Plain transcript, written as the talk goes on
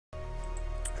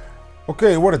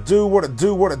Okay, what it do, what it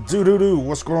do, what it do.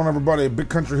 What's going on, everybody? Big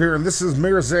Country here, and this is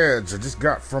Mirror's Edge. I just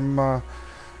got from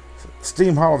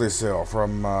Steam Holiday Sale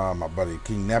from my buddy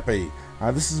King Nappy.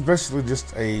 This is basically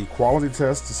just a quality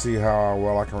test to see how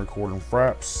well I can record in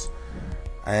Fraps,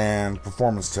 and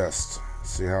performance test,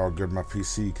 see how good my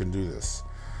PC can do this.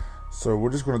 So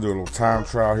we're just going to do a little time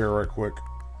trial here right quick.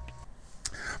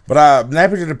 But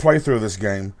Nappy did a playthrough of this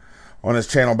game on his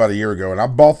channel about a year ago, and I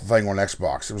bought the thing on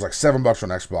Xbox. It was like $7 on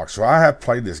Xbox, so I have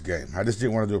played this game. I just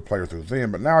didn't want to do a playthrough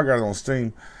then, but now I got it on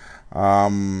Steam. I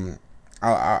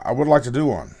would like to do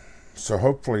one, so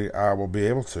hopefully I will be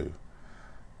able to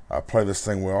play this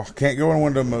thing well. Can't go in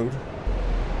window mode.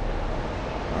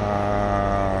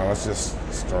 Let's just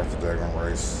start the daggone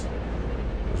race.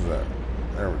 Where's that?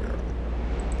 There we go.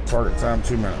 Target time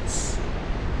 2 minutes.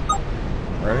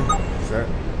 Ready? Set.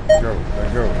 Go.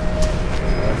 There go.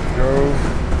 Let's go.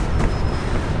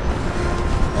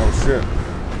 Oh shit.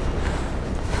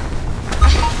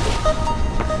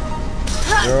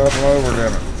 Go up and over,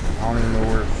 damn it. I don't even know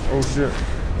where. Oh shit.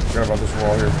 Forgot about this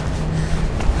wall here.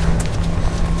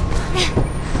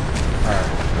 Alright.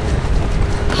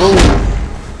 Boom.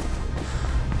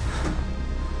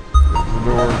 The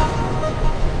door.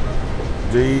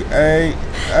 D-A.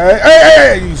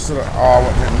 You said, oh, I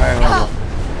wasn't hitting that.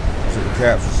 The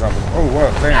caps or something. Oh,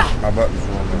 what? Damn. My buttons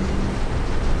were on there.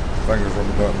 Fingers on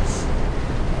the buttons.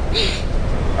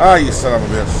 Ah, you son of a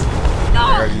bitch. I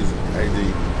gotta use it. A-D.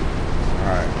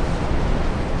 Alright.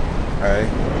 A.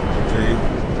 G.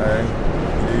 A.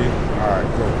 G. Alright,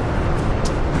 cool.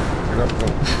 Get up,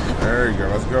 cool. There you go.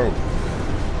 Let's go.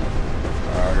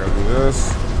 I gotta do this.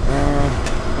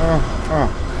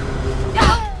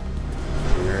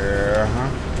 Yeah,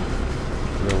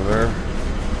 Get over there.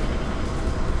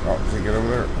 Oh, can't get over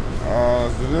there. Oh,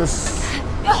 let's do this.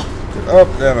 Get up,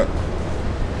 damn it.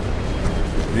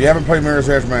 If you haven't played Mirror's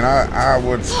Edge, man, I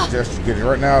would suggest you get it.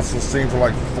 Right now, it's on Steam for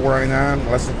like $4.99,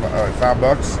 less than $5.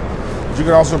 But you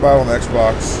can also buy it on the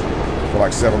Xbox for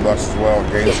like $7 as well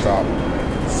at GameStop.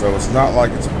 So it's not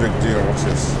like it's a big deal. It's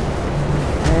just,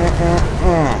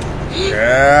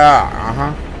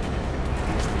 yeah,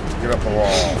 Get up the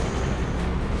wall.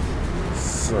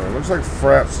 So it looks like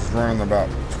Fraps is running about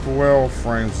 12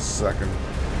 frames a second.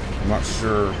 I'm not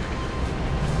sure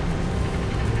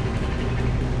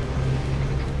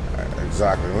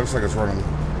exactly. It looks like it's running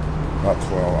about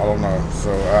 12. I don't know.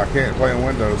 So I can't play in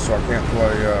Windows, so I can't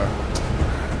play.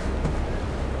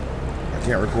 I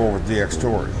can't record with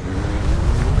DxTory.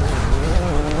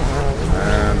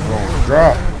 And boom,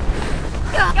 drop.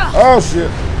 Oh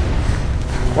shit!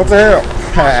 What the hell?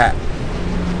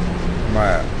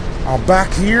 Man, I'm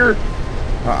back here.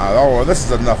 Oh, well, this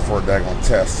is enough for a daggone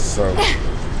test, so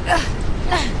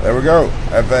there we go.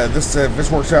 If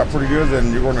this works out pretty good,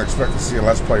 then you're going to expect to see a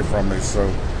Let's Play from me. So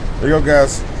there you go,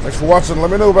 guys. Thanks for watching. Let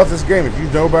me know about this game. If you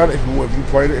know about it, if you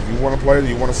played it, if you want to play it,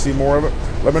 you want to see more of it,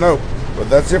 let me know. But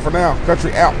that's it for now.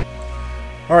 Country out.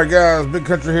 Alright, guys. Big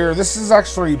Country here. This is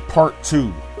actually part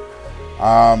 2.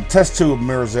 Test 2 of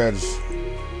Mirror's Edge.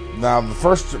 Now, the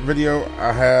first video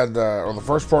I had, or the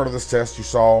first part of this test you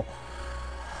saw,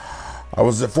 I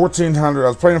was at 1400. I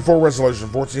was playing in full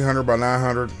resolution, 1400 by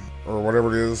 900 or whatever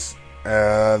it is.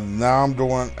 And now I'm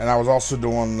doing, and I was also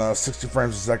doing 60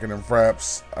 frames a second in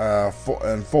Fraps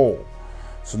in full.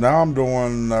 So now I'm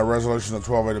doing resolution of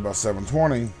 1280 by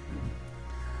 720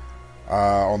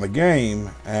 on the game,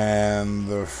 and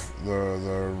the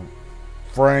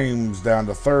frames down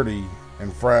to 30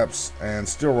 in Fraps, and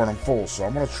still running full. So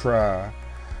I'm gonna try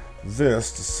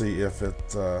this to see if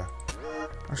it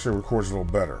actually records a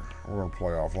little better. We're going to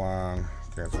play offline,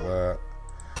 cancel that.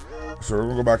 So we're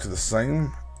going to go back to the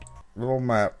same little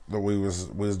map that we was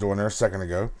doing there a second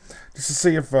ago, just to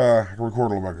see if I can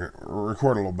record a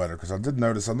little better, because I did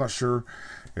notice, I'm not sure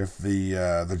if the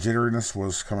jitteriness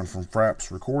was coming from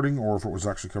Fraps recording, or if it was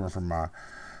actually coming from my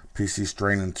PC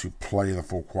straining to play the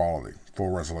full quality, full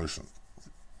resolution.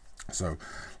 So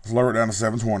let's lower it down to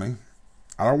 720.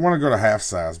 I don't want to go to half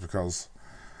size because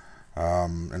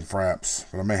in Fraps,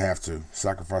 but I may have to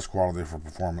sacrifice quality for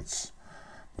performance.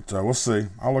 But we'll see.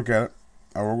 I'll look at it.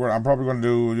 I'm probably going to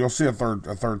do. You'll see a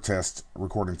third test,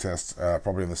 recording test,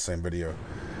 probably in the same video.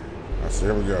 So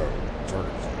here we go.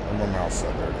 Target. Where my mouse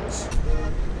at? There it is.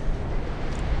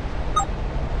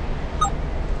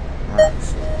 All right.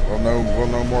 So we'll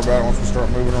know more about it once we start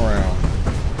moving around.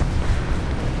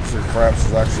 See, Fraps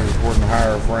is actually recording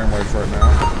higher frame rates right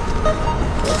now.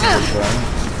 That's a good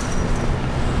thing.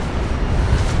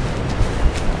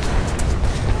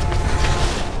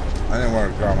 I didn't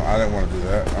want to comment. I didn't want to do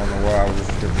that. I don't know why. I was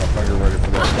just getting my finger ready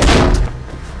for that.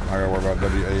 I gotta worry about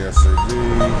WASD.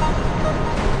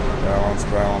 balance,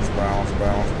 balance, balance,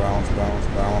 balance, balance, balance,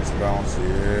 balance, balance.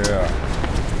 Yeah.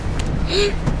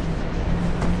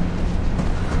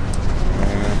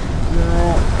 And,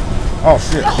 oh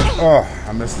shit! Oh,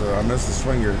 I missed the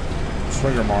swinger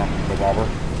bobber.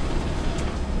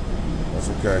 That's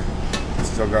okay.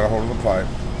 Still got a hold of the pipe.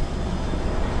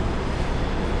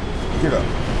 Get up.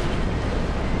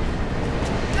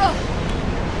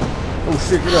 Oh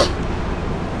shit! Get up.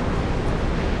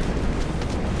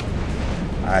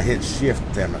 I hit shift,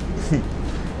 damn it.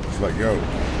 Just let go.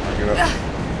 I get up.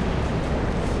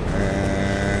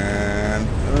 And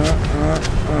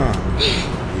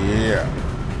yeah.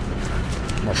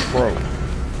 I'm a pro.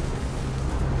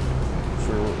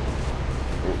 Sure.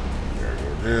 Oh, there go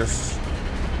this.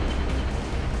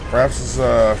 Perhaps his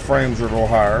frames are a little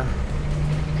higher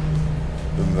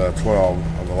than the 12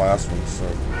 of the last one, so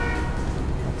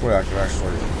hopefully I can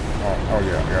actually. Oh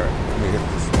yeah, I got it. Let me hit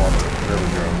this marker. There we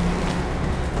go.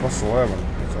 Plus 11.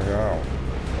 What the hell?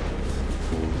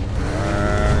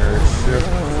 And shift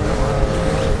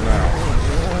now.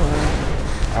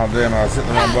 Oh damn! I was hitting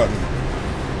the wrong button.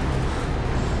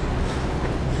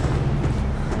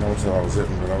 I don't know what the hell I was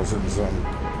hitting, but I was hitting something.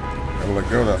 Gotta let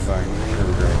go of that thing. Here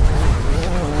we go.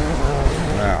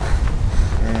 Now.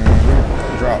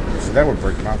 Drop. See, that would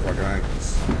break my fucking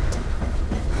ankles.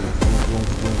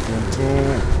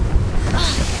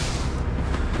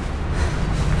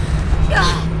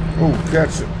 Ooh,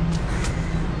 catch it.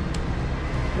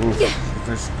 Ooh, I think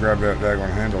I should grab that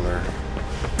daggone handle there.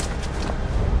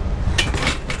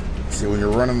 See, when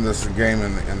you're running this game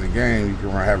in the game, you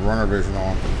can have runner vision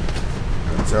on.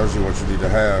 And it tells you what you need to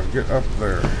have. Get up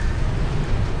there.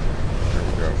 There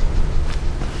we go.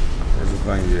 Where's the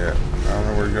thing yet? I don't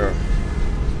know where to go.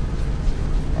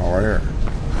 Oh, right here.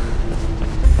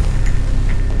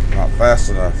 Not fast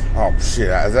enough. Oh, shit.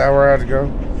 Is that where I had to go?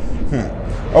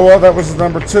 Oh, well, that was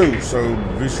number 2. So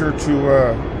be sure to,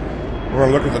 we're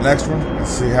going to look at the next one and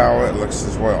see how it looks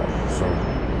as well. So,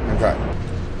 okay.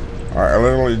 All right, I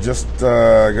literally just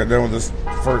got done with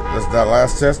that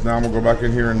last test. Now I'm going to go back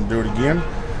in here and do it again.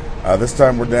 This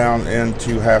time we're down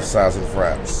into half size and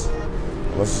fraps.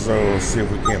 Let's see if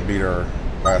we can't beat our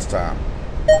last time.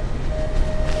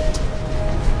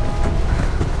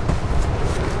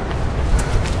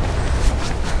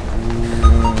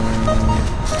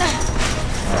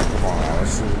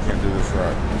 Let's see if we can't do this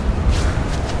right.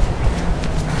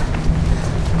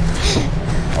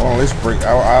 I want to at least break. I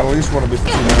at least want to be the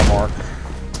 2-minute mark.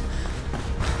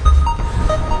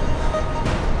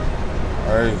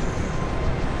 Hey,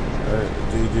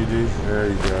 D. There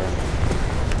you go.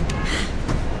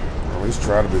 Or at least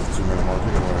try to be the 2-minute mark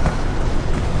anyway.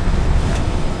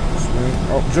 Swing.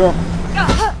 Oh, jump!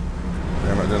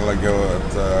 Damn it! Didn't let go of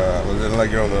it. Didn't let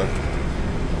go of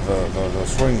the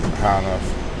swing high enough.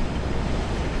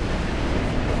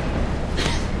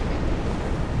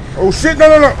 Oh shit, no.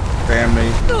 Damn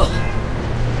me.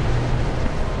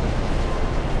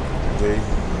 D.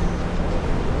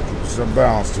 Keep yourself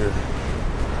balanced here.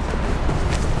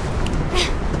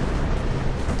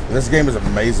 This game is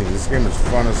amazing. This game is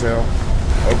fun as hell.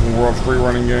 Open world free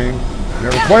running game.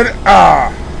 Never played it?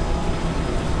 Ah!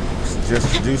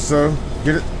 Suggest you do so.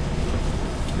 Get it?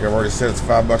 Yeah, I've already said it's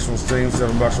 $5 on Steam,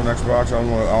 $7 on Xbox. I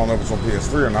don't know if it's on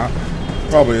PS3 or not.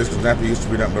 Probably is, because Nappy used to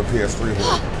be nothing but PS3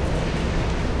 here.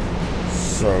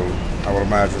 So I would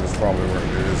imagine it's probably where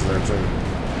it is there too.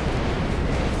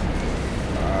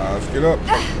 Let's get up.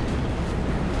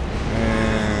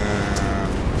 And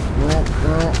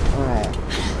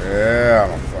yeah,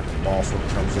 I'm a fucking boss when it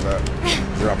comes to that.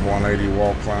 Jump 180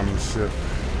 wall climbing shit.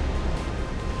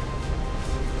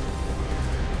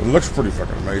 It looks pretty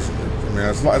fucking amazing. I mean,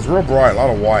 it's real bright, a lot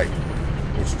of white,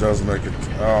 which does make it.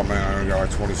 Oh man, I only got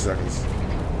like 20 seconds.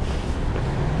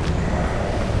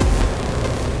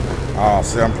 Oh,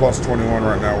 see, I'm plus 21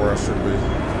 right now where I should be.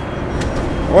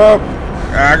 Well,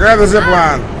 I grabbed the zip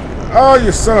line. Oh,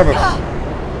 you son of a...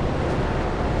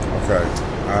 Okay,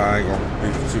 I ain't gonna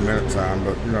beat the 2-minute time,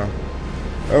 but you know.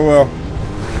 Oh well.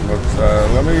 But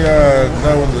let me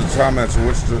know in the comments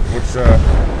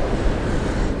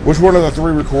which one of the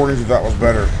 3 recordings you thought was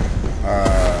better.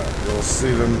 You'll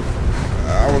see them.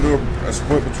 I will do a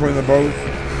split between the both.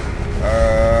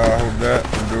 Hold that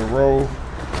and do a roll.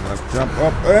 Let's jump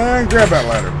up and grab that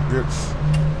ladder, bitch.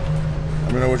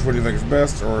 Let me know which one you think is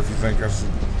best, or if you think I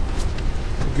should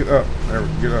get up. There we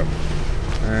go, get up.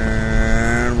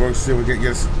 And we'll see if we can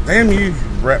get us. Damn you,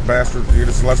 rat bastard. Get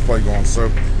us a Let's Play going.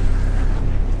 So,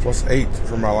 plus 8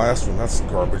 from my last one. That's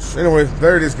garbage. Anyway,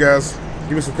 there it is, guys.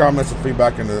 Give me some comments and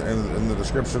feedback in the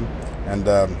description. And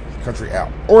Country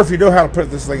out. Or if you know how to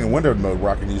put this thing in windowed mode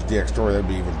where I can use DX Story, that'd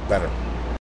be even better.